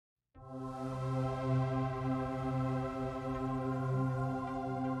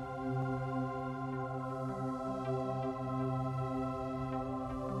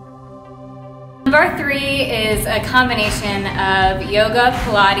BARRE3 is a combination of yoga,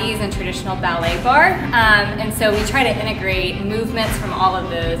 Pilates, and traditional ballet barre. And so we try to integrate movements from all of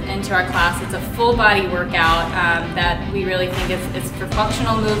those into our class. It's a full body workout that we really think is for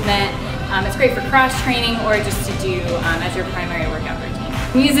functional movement. It's great for cross training or just to do as your primary workout routine.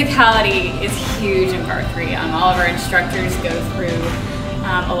 Musicality is huge in BARRE3. All of our instructors go through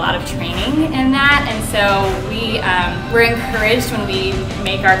a lot of training in that, and so we're encouraged when we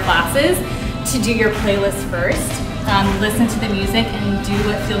make our classes to do your playlist first, listen to the music and do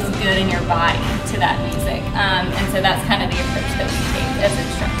what feels good in your body to that music. And so that's kind of the approach that we take as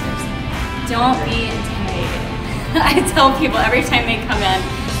instructors. Don't be intimidated. I tell people every time they come in,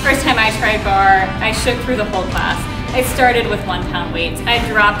 first time I tried barre, I shook through the whole class. I started with 1 pound weights. I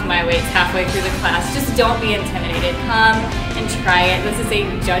dropped my weights halfway through the class. Just don't be intimidated. Come and try it. This is a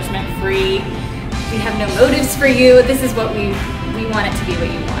judgment-free. We have no motives for you. This is what we want it to be what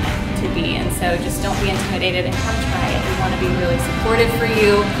you want it to be, and so just don't be intimidated and come try it. We want to be really supportive for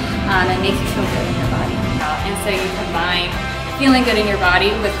you and make you feel good in your body. And so you combine feeling good in your body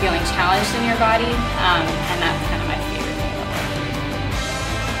with feeling challenged in your body, and that's kind of